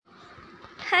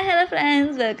Hi, hello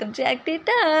friends, welcome to Active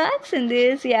Talks. In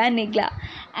this, Nigla,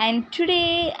 and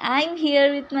today I'm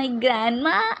here with my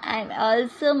grandma and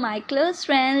also my close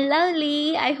friend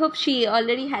Lovely. I hope she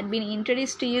already had been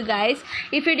introduced to you guys.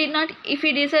 If you did not, if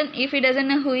you doesn't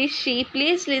know who is she,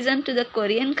 please listen to the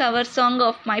Korean cover song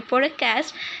of my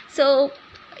podcast. So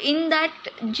in that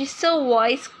Jisoo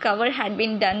voice cover had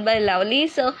been done by Lovely.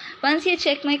 So once you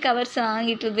check my cover song,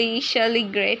 it will be surely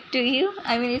great to you.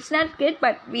 I mean, it's not good,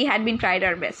 but we had been tried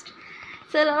our best.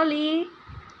 So Lovely.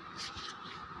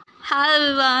 Hi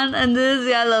everyone, and this is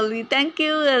your Lovely. Thank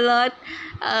you a lot.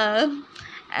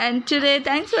 And today,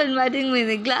 thanks for inviting me,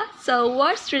 Nigla. So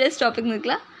what's today's topic,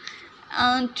 Nigla?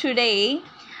 Today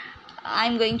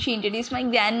I'm going to introduce my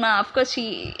grandma. Of course,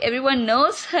 everyone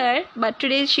knows her, but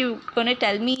today she's gonna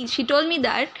tell me. She told me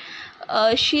that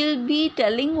she'll be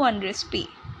telling one recipe.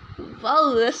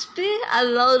 Wow, recipe! I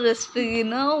love recipe. You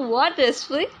know what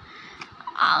recipe?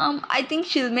 I think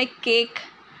she'll make cake.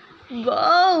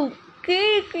 Wow,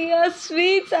 cake! Yeah,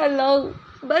 sweets I love.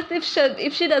 But if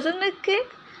she doesn't make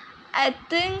cake, I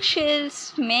think she'll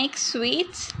make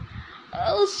sweets.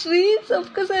 Oh, sweets!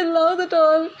 Of course, I love that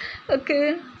all.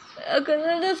 Okay. Okay,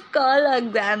 let us call our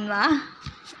grandma.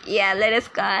 Yeah, let us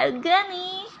call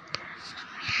Granny.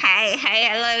 Hi,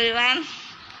 hello everyone.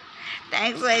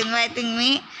 Thanks for inviting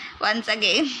me once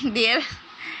again, dear.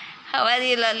 How are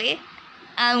you, Lolly?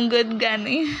 I'm good,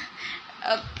 Granny.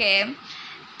 Okay,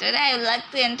 today I would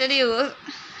like to introduce.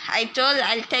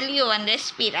 I'll tell you one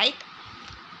recipe, right?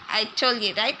 I told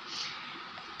you, right?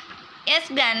 Yes,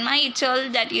 Grandma, you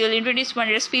told that you'll introduce one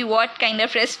recipe. What kind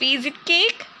of recipe? Is it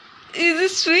cake? Is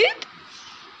it sweet?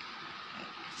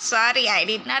 Sorry, I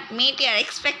did not meet your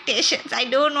expectations. I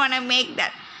don't want to make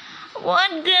that. What,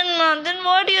 Grandma? Then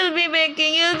what you'll be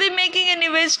making? You'll be making any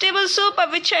vegetable soup,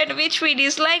 of which we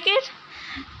dislike it?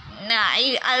 No,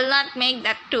 I'll not make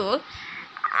that too.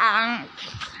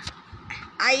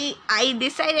 I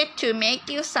decided to make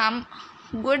you some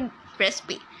good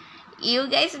recipe. You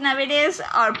guys nowadays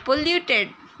are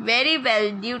polluted very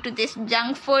well due to this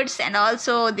junk foods and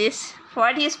also this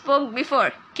what you spoke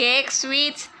before, cake,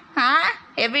 sweets.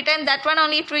 Every time that one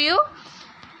only for you?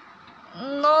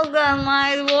 No, Grandma,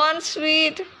 I want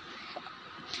sweet.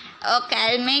 Okay,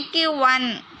 I'll make you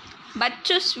one. But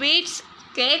two sweets,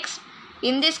 cakes.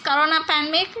 In this corona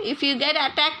pandemic, if you get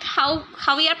attacked, how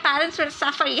your parents will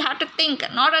suffer. You have to think.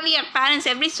 Not only your parents,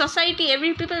 every society,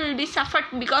 every people will be suffered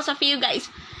because of you guys.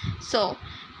 So,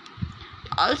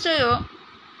 also,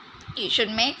 you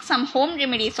should make some home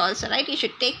remedies also, right? You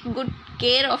should take good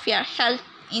care of your health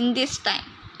in this time.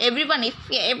 If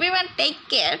everyone take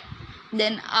care,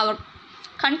 then our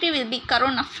country will be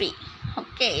corona free.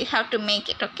 Okay, you have to make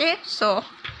it. Okay, so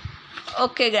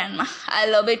okay, Grandma,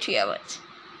 I'll obey to your words.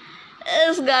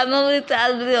 Yes, Grandma will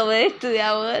tell me obey to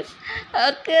your words.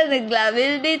 Okay, Nigla,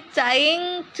 we'll be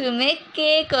trying to make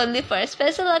cake only for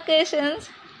special occasions.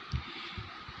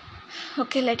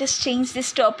 Okay, let us change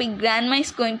this topic. Grandma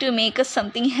is going to make us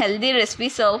something healthy recipe,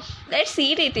 so let's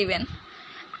eat it even.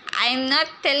 I'm not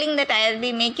telling that I'll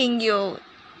be making you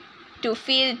to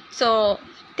feel so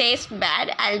taste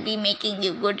bad. I'll be making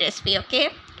you good recipe, okay?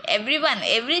 Everyone,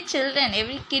 every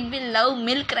kid will love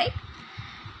milk, right?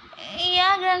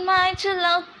 Yeah, Grandma, I too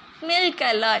love milk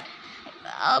a lot.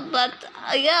 But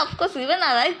yeah, of course, even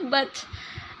I like. But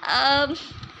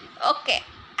okay,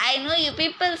 I know you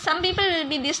people. Some people will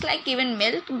be dislike even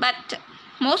milk, but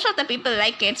most of the people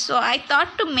like it. So I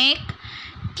thought to make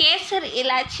kesar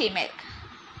ilachi milk.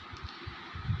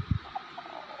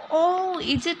 Oh,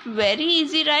 is it very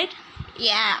easy, right?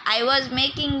 Yeah, I was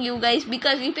making you guys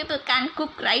because you people can't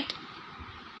cook, right?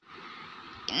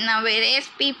 Nowadays,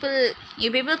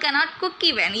 you people cannot cook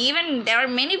even there are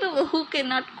many people who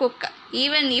cannot cook.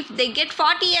 Even if they get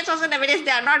 40 years also, nowadays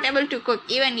they are not able to cook.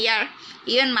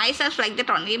 Even myself like that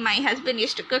only. My husband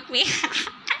used to cook me.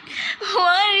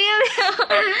 What,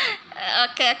 really?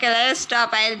 Okay, let's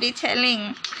stop. I'll be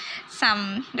telling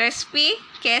some recipe.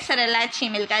 Kesar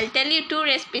ilachi milk. I'll tell you two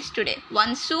recipes today.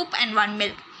 One soup and one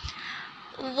milk.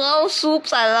 Wow,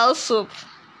 soups. I love soup.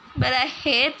 But I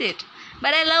hate it.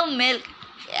 But I love milk.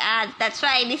 Yeah, that's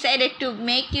why I decided to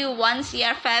make you once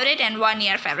your favorite and 1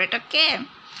 year favorite. Okay.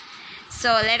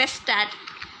 So let us start.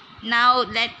 Now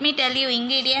let me tell you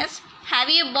ingredients. Have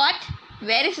you bought?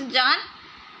 Where is John?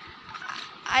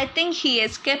 I think he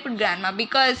escaped, Grandma,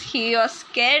 because he was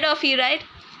scared of you, right?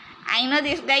 I know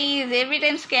this guy is every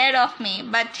time scared of me,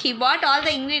 but he bought all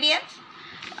the ingredients.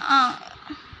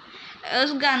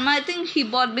 Yes, Grandma, I think he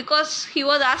bought because he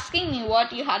was asking me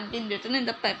what you had been written in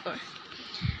the paper.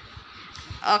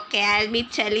 Okay, I'll be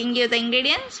telling you the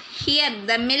ingredients. Here,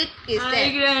 the milk is Hi,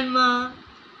 there. Grandma.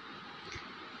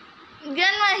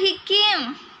 Grandma, he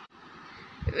came.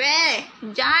 Where?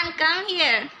 John, come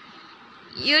here.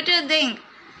 You two think.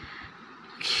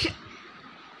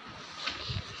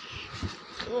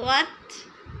 What?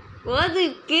 What,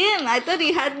 he came? I thought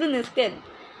he had been escaped.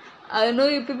 I know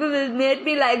you people will make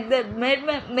me like that.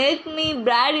 Make me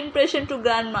bad impression to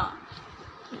grandma.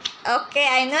 Okay,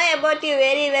 I know about you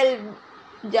very well,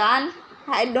 John.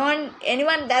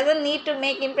 Anyone doesn't need to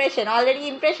make impression. Already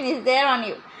impression is there on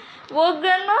you. What,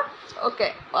 grandma?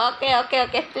 Okay.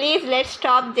 Please, let's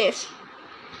stop this.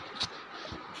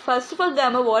 First of all,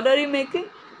 grandma, what are you making?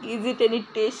 Is it any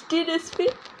tasty recipe?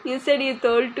 You said you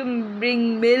told to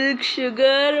bring milk,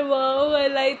 sugar. Wow,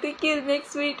 I think you'll make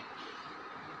sweet.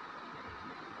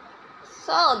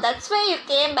 So, that's why you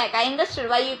came back. I understood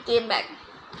why you came back.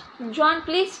 John,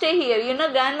 please stay here. You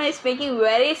know, grandma is making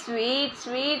very sweet.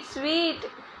 Yes,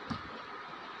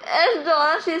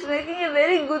 John, she's making a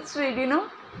very good sweet, you know.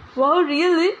 Wow,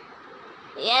 really?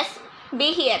 Yes,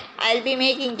 be here. I'll be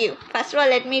making you. First of all,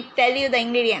 let me tell you the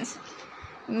ingredients.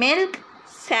 Milk,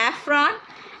 saffron.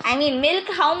 Milk,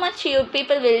 how much you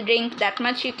people will drink, that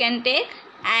much you can take.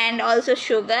 And also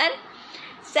sugar.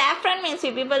 Saffron means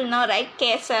you people know, right?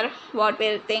 Kesar, what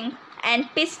we'll think. And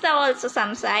pista also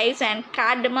some size. And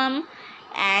cardamom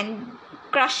and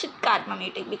crushed cardamom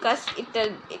you take, because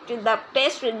the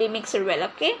taste will be mixed well,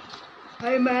 okay?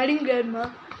 I'm adding, grandma.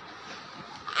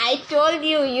 I told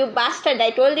you, you bastard. I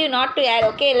told you not to add,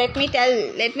 okay? Let me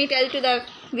tell to the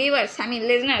viewers,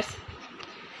 listeners.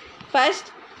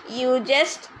 First, you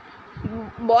just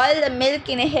boil the milk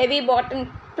in a heavy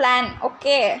bottom pan,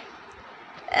 okay?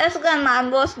 Yes, grandma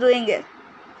was doing it.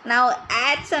 Now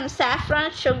add some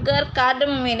saffron, sugar,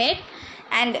 cardamom in it,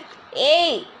 and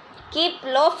hey, keep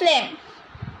low flame.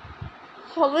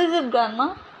 How is it,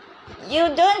 grandma? You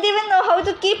don't even know how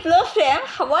to keep low flame?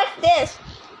 What's this?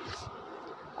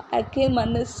 I came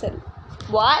unnecessary.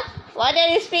 What? What are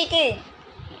you speaking?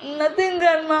 Nothing,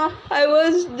 grandma. I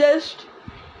was just...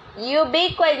 You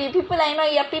be quiet. You people, I know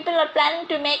your people are planning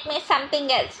to make me something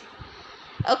else.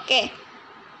 Okay.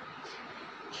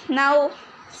 Now,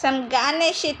 some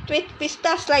garnish it with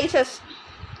pista slices.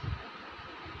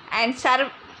 And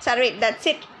serve it. That's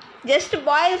it. Just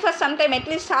boil for some time, at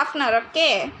least half an hour,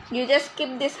 okay? You just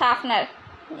keep this half an hour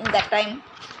in that time.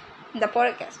 In the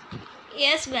podcast.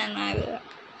 Yes, grandma, I will.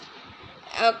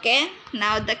 Okay,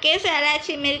 now the kesar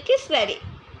elachi milk is ready.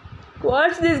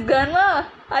 What's this, grandma?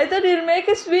 I thought you'll make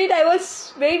a sweet. I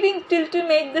was waiting till to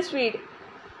make the sweet.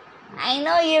 I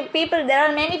know you people, there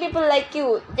are many people like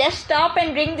you. Just stop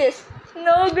and drink this.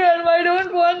 No, grandma, I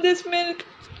don't want this milk.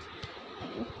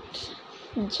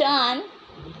 John,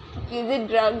 is it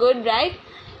good, right?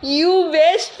 You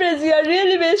waste friends, you are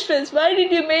really waste friends. Why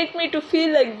did you make me to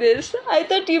feel like this? I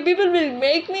thought you people will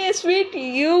make me a sweet.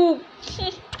 You...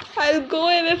 I'll go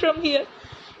away from here.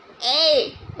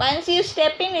 Hey, once you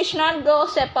step in, you should not go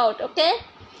step out, okay?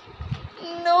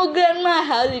 No, grandma, I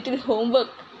have little homework.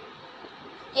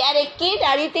 You are a kid?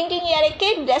 Are you thinking you are a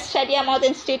kid? Just shut your mouth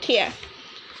and sit here.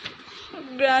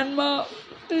 Grandma,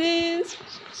 please.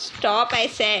 Stop, I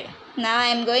said. Now I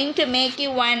am going to make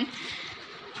you one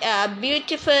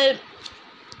beautiful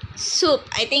soup.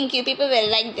 I think you people will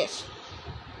like this.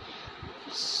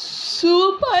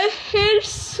 Soup? I hate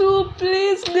soup.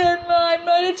 Please, grandma. I'm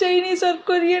not a Chinese or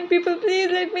Korean people. Please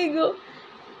let me go.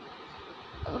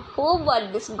 Who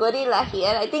bought this gorilla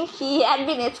here? I think he had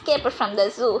been escaped from the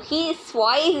zoo. His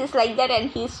voice is like that and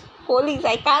he's police.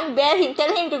 I can't bear him.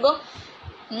 Tell him to go.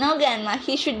 No, grandma.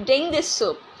 He should drink this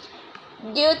soup.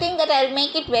 Do you think that I'll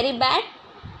make it very bad?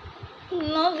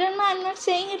 No, grandma. I'm not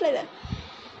saying it like that.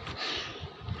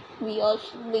 We all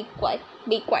should be quiet.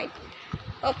 Be quiet.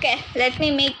 Okay, let me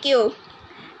make you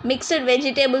mixed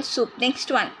vegetable soup.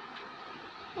 Next one.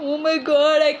 Oh my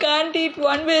god, I can't eat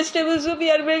one vegetable soup.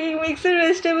 You are making mixed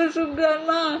vegetable soup,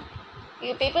 grandma.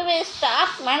 You people will stop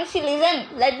once you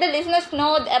listen. Let the listeners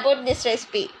know about this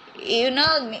recipe. You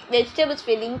know, vegetables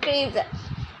will increase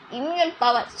immune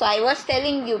power. So I was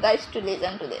telling you guys to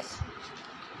listen to this.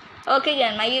 Okay,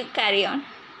 grandma, you carry on.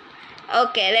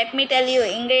 Okay, let me tell you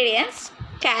ingredients.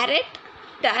 Carrot,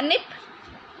 turnip,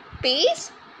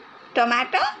 peas,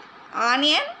 tomato,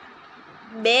 onion,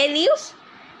 bay leaves,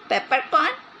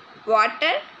 peppercorn,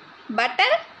 water,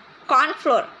 butter, corn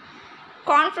flour.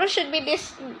 Corn flour should be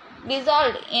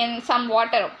dissolved in some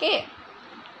water, okay?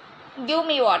 Give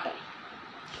me water.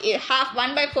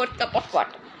 1/4 cup of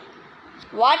water.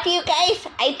 What, you guys?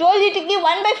 I told you to give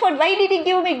 1/4. Why did you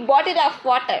give me bottle of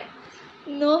water?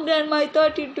 No, grandma, I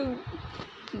thought you do.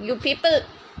 You people,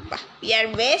 you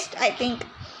are waste, I think.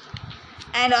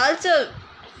 And also,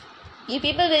 you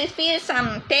people will feel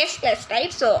some tasteless,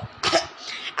 right? So,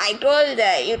 I told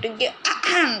you to give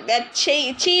that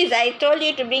cheese. I told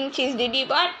you to bring cheese. Did you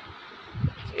bought?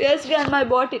 Yes, grandma, I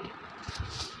bought it.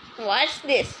 What's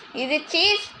this? Is it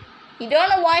cheese? You don't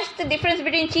know what's the difference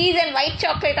between cheese and white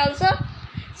chocolate also?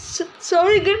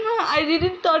 Sorry, grandma. I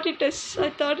didn't thought it as. I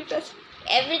thought it as.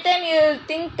 Every time you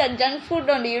think that junk food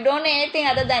only. You don't know anything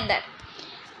other than that.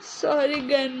 Sorry,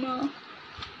 grandma.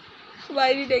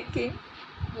 Why did I came?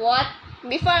 What?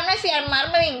 Before unless you are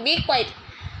murmuring, be quiet.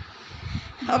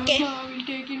 Okay. Grandma, I will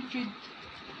take in fridge.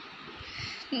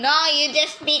 No, you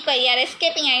just be quiet. You are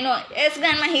escaping, I know. Yes,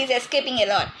 grandma, he is escaping a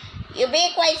lot. You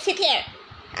be quiet, sit here.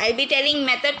 I'll be telling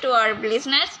method to our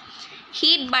listeners.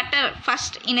 Heat butter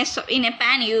first in a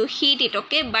pan. You heat it,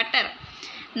 okay? Butter.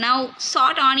 Now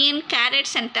salt, onion,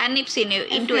 carrots, and turnips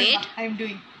into it. I am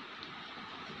doing.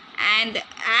 And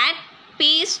add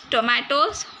peas,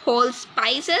 tomatoes, whole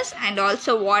spices, and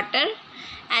also water,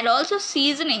 and also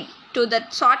seasoning to the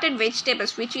sorted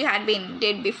vegetables which you had been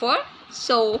did before.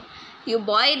 So you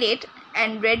boil it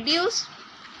and reduce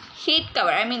heat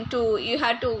cover. You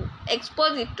have to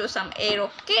expose it to some air,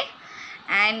 okay?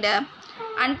 And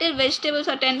until vegetables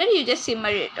are tender, you just simmer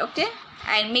it, okay?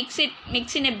 And mix in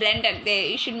a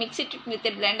blender. You should mix it with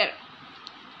a blender.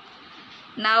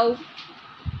 Now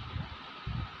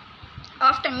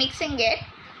after mixing it,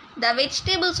 the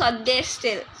vegetables are there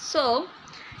still, so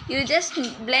you just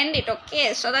blend it,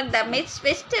 okay? So that the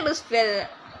vegetables will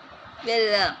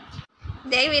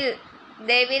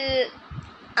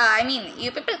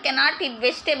you people cannot eat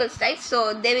vegetables, right?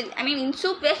 So they will, in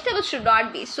soup vegetables should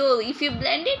not be. So if you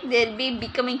blend it, they'll be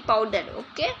becoming powdered,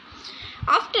 okay?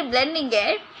 After blending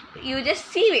it, you just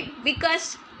sieve it,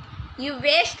 because you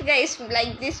waste guys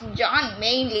like this John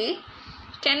mainly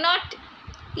cannot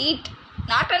eat.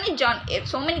 Not only John,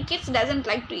 so many kids doesn't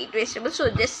like to eat vegetables, so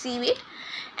just sieve it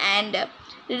and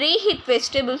reheat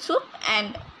vegetable soup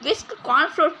and whisk corn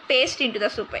flour paste into the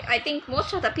soup. I think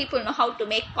most of the people know how to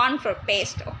make corn flour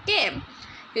paste, okay?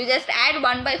 You just add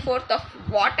 1/4 of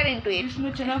water into it. Is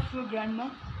much enough for grandma?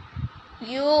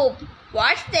 You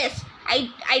watch this.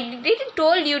 I didn't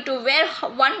told you to wear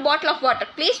 1 bottle of water.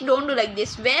 Please don't do like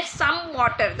this. Wear some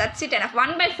water. That's it enough.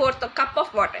 1/4 cup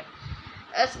of water.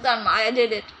 Yes, grandma, I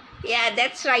did it. Yeah,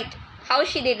 that's right. How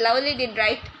she did. Lovely did,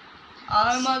 right?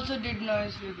 I also did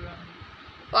nicely, grandma.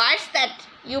 What's that?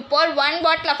 You pour 1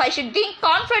 bottle of. I should drink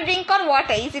corn flour, drink or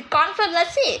water. Is it corn flour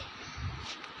lassi?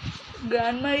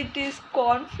 Grandma, it is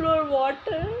corn flour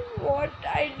water. What?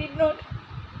 I did not.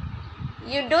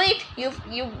 You do it.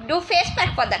 You do face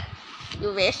pack for that.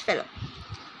 You waste fellow.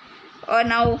 Oh,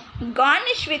 now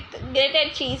garnish with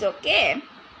grated cheese, okay?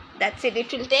 That's it.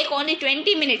 It will take only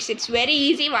 20 minutes. It's very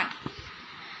easy one.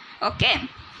 Okay,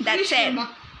 that's it.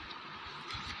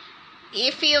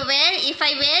 If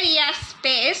I wear your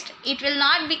paste, it will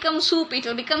not become soup. It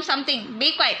will become something. Be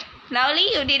quiet. Lovely,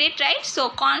 you did it right. So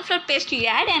corn flour paste you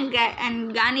add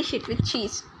and garnish it with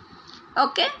cheese.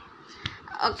 Okay.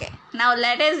 Okay. Now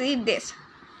let us eat this.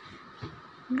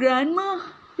 Grandma,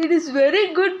 it is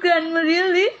very good, grandma.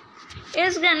 Really?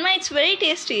 Yes, grandma. It's very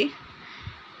tasty.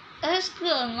 Yes,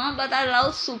 grandma. But I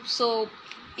love soup, so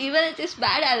even if it is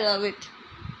bad, I love it.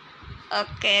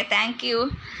 Okay, thank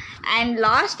you. And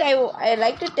last, I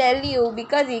like to tell you,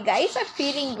 because you guys are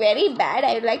feeling very bad,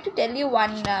 I would like to tell you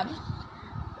one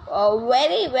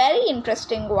very, very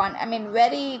interesting one.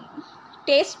 Very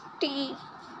tasty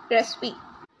recipe.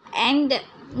 And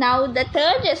now the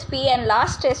third recipe and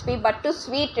last recipe, but to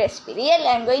sweet recipe. Really,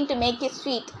 I'm going to make it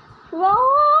sweet. Wow!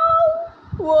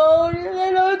 Wow, really,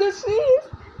 I love the sweet.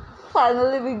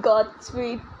 Finally, we got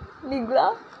sweet.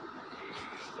 Nigla.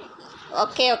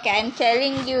 Okay, I'm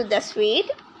telling you the sweet.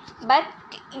 But,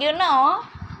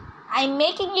 I'm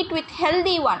making it with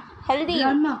healthy one. Healthy.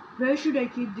 Grandma, where should I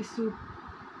keep this soup?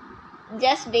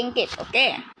 Just drink it,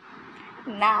 okay?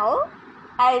 Now,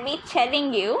 I'll be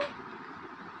telling you.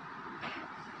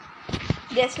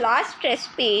 This last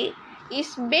recipe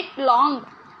is bit long.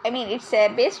 It's a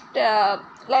bit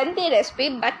lengthy recipe,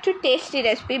 but to tasty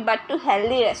recipe, but to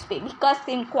healthy recipe. Because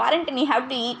in quarantine, you have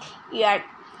to eat.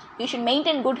 You should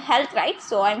maintain good health, right?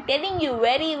 So I'm telling you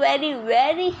very, very,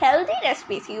 very healthy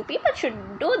recipes. You people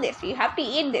should do this. You have to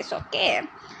eat this, okay?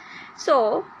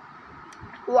 So,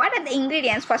 what are the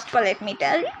ingredients? First of all, let me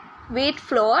tell you. Wheat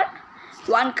flour.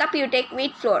 1 cup you take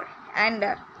wheat flour. And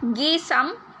ghee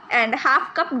some. And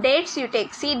 1/2 cup dates you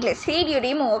take. Seedless. Seed you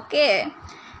remove, okay?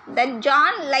 The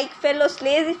John like fellows,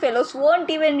 lazy fellows won't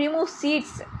even remove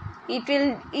seeds. It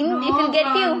will get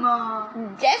grandma.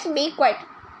 you. Just be quiet.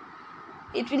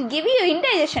 It will give you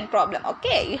indigestion problem,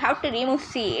 okay? You have to remove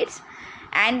seeds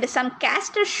and some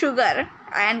castor sugar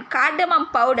and cardamom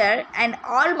powder and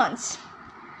almonds.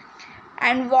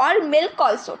 and warm milk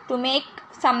also to make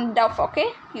some dough. Okay,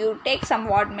 you take some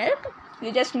warm milk,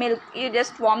 you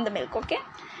just warm the milk. Okay,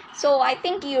 so I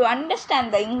think you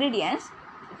understand the ingredients.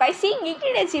 By seeing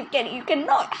ingredients you can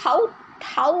know how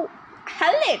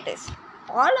healthy it is.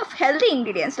 All of healthy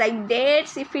ingredients like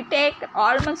dates if we take,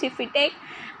 almonds if we take,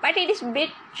 but it is bit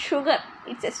sugar,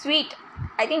 it's a sweet.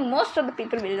 I think most of the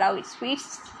people will love it.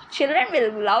 Sweets children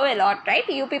will love a lot, right?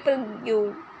 You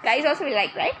guys also will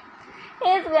like, right?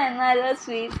 Yes, grandma, I love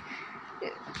sweets.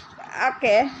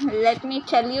 Okay, let me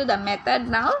tell you the method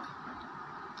now.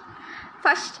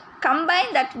 First,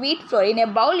 combine that wheat flour. In a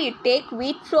bowl, you take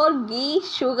wheat flour, ghee,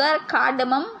 sugar,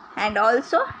 cardamom, and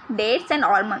also dates and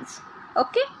almonds.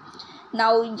 Okay.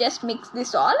 Now just mix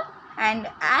this all and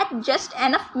add just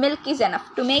enough milk is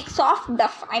enough to make soft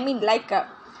dough. I mean, like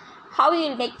how you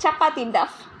will make chapati dough.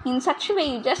 In such a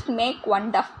way, you just make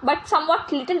one dough, but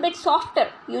somewhat little bit softer.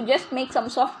 You just make some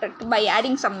softer by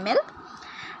adding some milk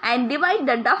and divide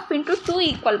the dough into 2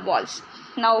 equal balls.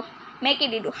 Now make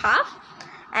it into half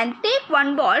and take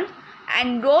one ball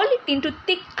and roll it into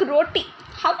thick roti.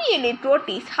 How you will eat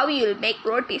rotis? How you will make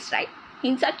rotis, right?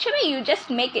 In such a way, you just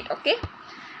make it. Okay.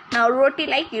 Now roti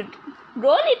like you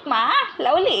roll it, ma.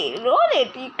 Lovely. Roll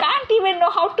it. You can't even know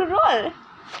how to roll.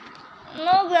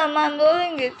 No, grandma, I'm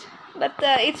rolling it. But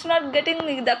it's not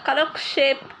getting the correct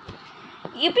shape.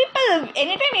 You people,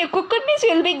 anytime you cook it means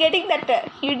you'll be getting that.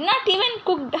 You're not even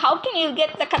cooked. How can you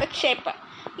get the correct shape?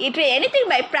 Anything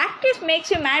by practice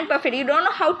makes you man perfect. You don't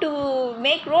know how to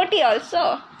make roti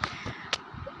also.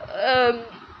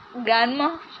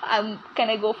 Grandma, can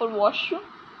I go for washroom?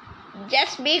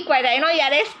 Just be quiet. I know you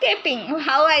are escaping.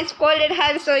 How I scolded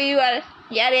her, so you are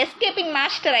escaping,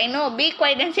 master. I know. Be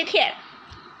quiet and sit here.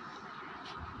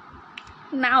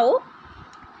 Now,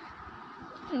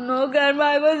 no, grandma,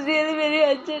 I was really very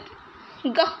upset.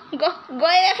 Go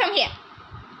away from here.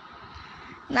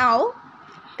 Now,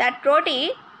 that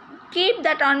roti, keep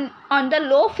that on the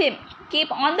low flame.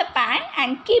 Keep on the pan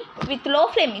and keep with low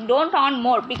flame. Don't on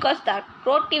more because the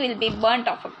roti will be burnt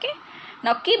off. Okay.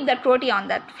 Now keep the roti on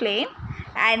that flame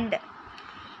and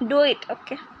do it.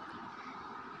 Okay.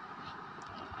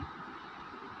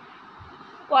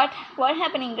 What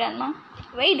happening, grandma?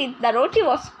 Wait, the roti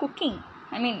was cooking.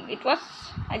 I mean,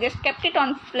 I just kept it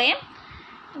on flame.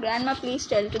 Grandma, please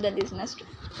tell to the listeners.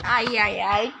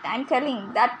 I'm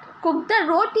telling that cook the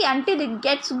roti until it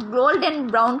gets golden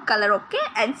brown color. Okay,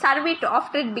 and serve it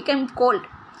after it becomes cold.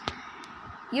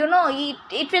 You know,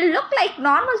 it will look like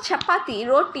normal chapati,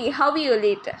 roti, how you will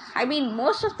eat. I mean,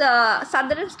 most of the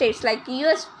southern states like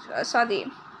US,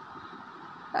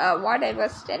 what I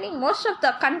was telling, most of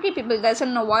the country people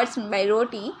doesn't know what's by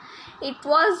roti. It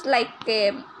was like,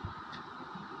 people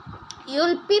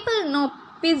know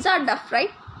pizza duff,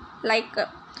 right? Like,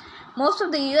 most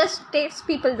of the US states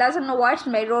people doesn't know what's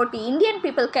by roti. Indian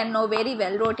people can know very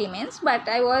well roti means, but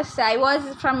I was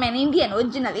from an Indian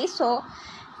originally, so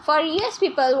for US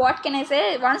people, what can I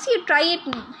say? Once you try it,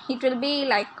 it will be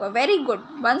like very good.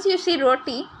 Once you see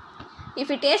roti,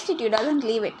 if you taste it, you doesn't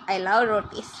leave it. I love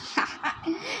rotis.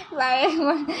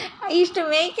 I used to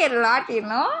make it a lot, you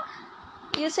know.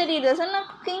 You said he doesn't know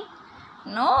cooking?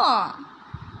 No.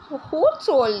 Who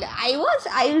told?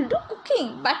 I'll do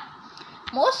cooking, but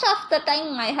most of the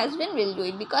time my husband will do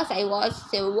it because I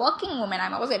was a working woman.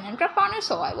 I was an entrepreneur,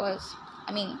 so I was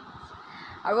a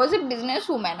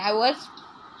businesswoman. I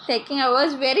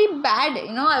was very bad,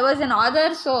 you know. I was an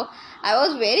author, so I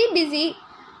was very busy.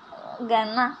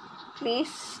 Grandma,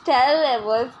 please tell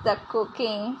about the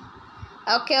cooking.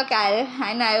 Okay,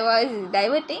 and I was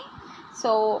diverting.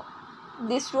 So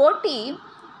this roti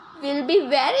will be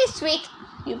very sweet.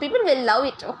 You people will love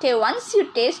it. Okay, once you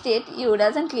taste it, you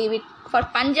doesn't leave it. For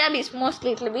Punjabis,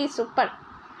 mostly it will be super.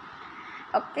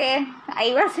 Okay,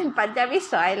 I was in Punjabi,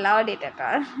 so I loved it at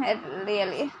all.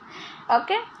 Really.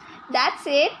 Okay. That's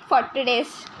it for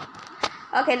today's.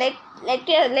 Okay,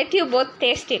 let you both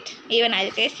taste it. Even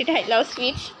I'll taste it. I love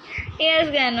sweets. Yes,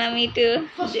 grandma, me too.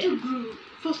 First.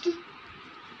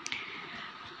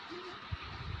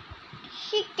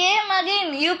 He came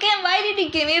again. You came. Why did he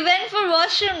come? He went for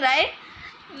washroom, right?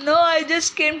 No, I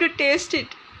just came to taste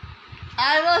it.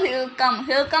 I know he'll come.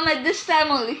 He'll come at this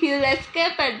time only. He'll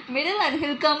escape at middle and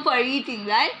he'll come for eating,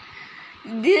 right?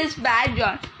 This is bad,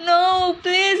 John. No,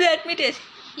 please let me taste.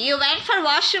 You went for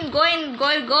washroom.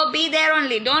 Go be there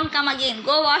only. Don't come again.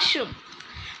 Go washroom.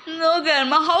 No,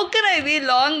 grandma, how can I be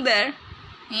long there?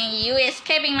 You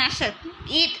escaping master.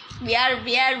 Eat.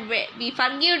 We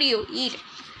forgive you. Eat.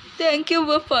 Thank you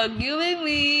for forgiving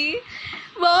me.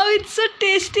 Wow, it's so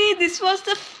tasty. This was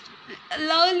the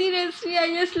lovely recipe.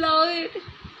 I just love it.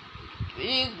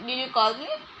 Did you call me?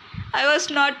 I was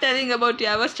not telling about you.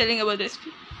 I was telling about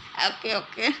recipe.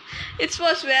 Okay. It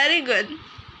was very good.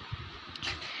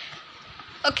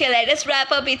 Okay, let us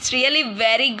wrap up. It's really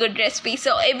very good recipe.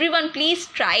 So everyone please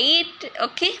try it.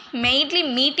 Okay, mainly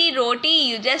meaty roti,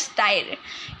 you just try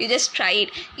it.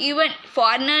 Even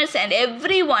foreigners and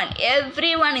everyone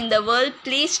in the world,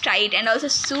 please try it. And also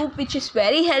soup, which is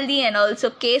very healthy, and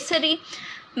also kesari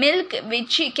milk,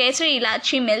 which kesari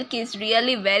ilachi milk is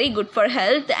really very good for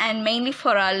health and mainly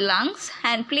for our lungs.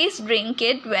 And please drink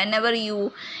it whenever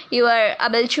you are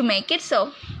able to make it.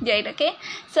 So right, okay,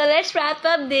 so let's wrap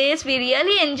up this. We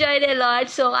really enjoyed a lot,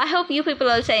 so I hope you people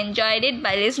also enjoyed it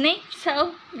by listening.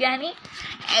 So Yani,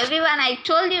 everyone, I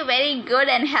told you very good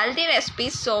and healthy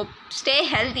recipes, so stay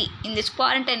healthy in this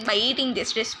quarantine by eating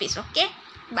these recipes. Okay,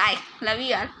 bye, love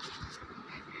you all.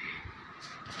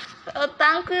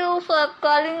 Thank you for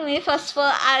calling me. First of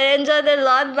all, I enjoyed a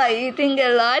lot by eating a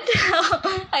lot.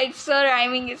 It's so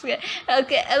rhyming. It's good.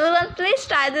 Okay, everyone, please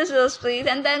try this please.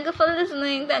 And thank you for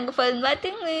listening. Thank you for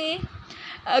inviting me.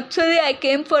 Actually, I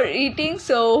came for eating,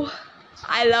 so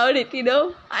I loved it.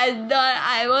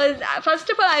 First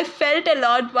of all, I felt a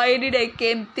lot. Why did I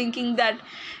came thinking that,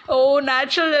 oh,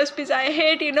 natural recipes I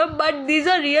hate, but these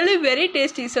are really very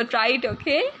tasty. So try it.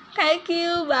 Okay. Thank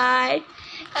you. Bye.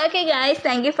 Okay, guys,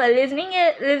 thank you for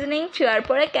listening to our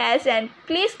podcast, and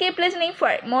please keep listening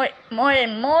for more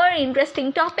and more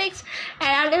interesting topics.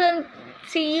 And until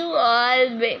see you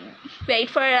all, wait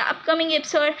for our upcoming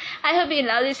episode. I hope you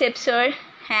love this episode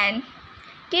and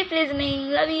keep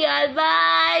listening. Love you all.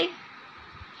 Bye.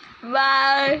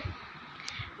 Bye.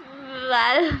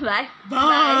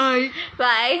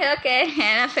 Bye. Okay,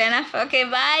 enough. Okay,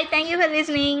 bye. Thank you for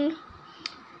listening.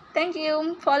 Thank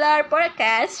you. Follow our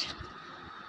podcast.